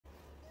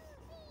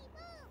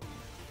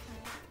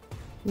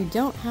You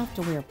don't have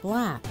to wear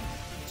black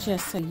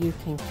just so you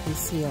can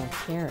conceal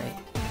carry.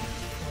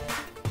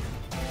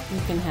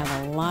 You can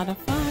have a lot of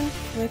fun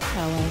with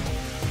color.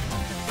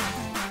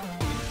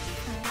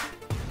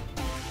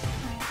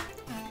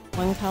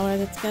 One color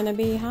that's going to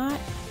be hot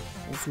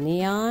is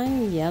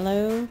neon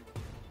yellow.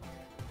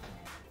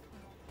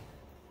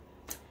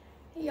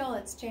 Hey y'all,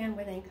 it's Jan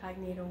with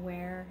Incognito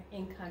Wear,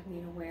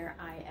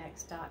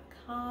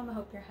 IncognitoWearIX.com. I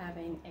hope you're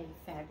having a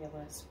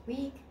fabulous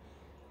week.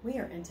 We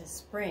are into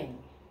spring,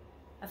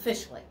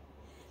 officially.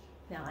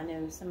 Now I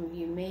know some of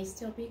you may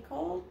still be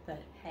cold,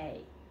 but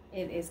hey,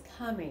 it is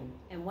coming.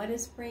 And what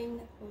is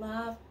spring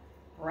love?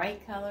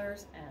 Bright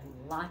colors and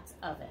lots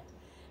of it.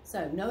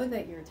 So know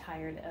that you're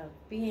tired of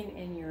being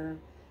in your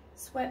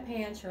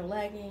sweatpants, your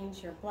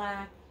leggings, your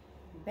black,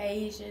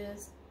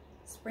 beiges.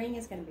 Spring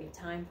is going to be a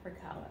time for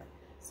color.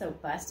 So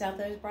bust out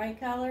those bright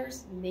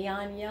colors.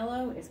 Neon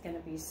yellow is going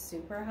to be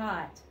super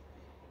hot.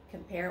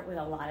 Compare it with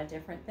a lot of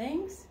different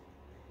things.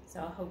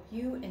 So I hope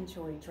you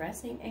enjoy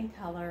dressing in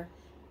color.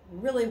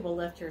 Really will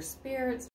lift your spirits.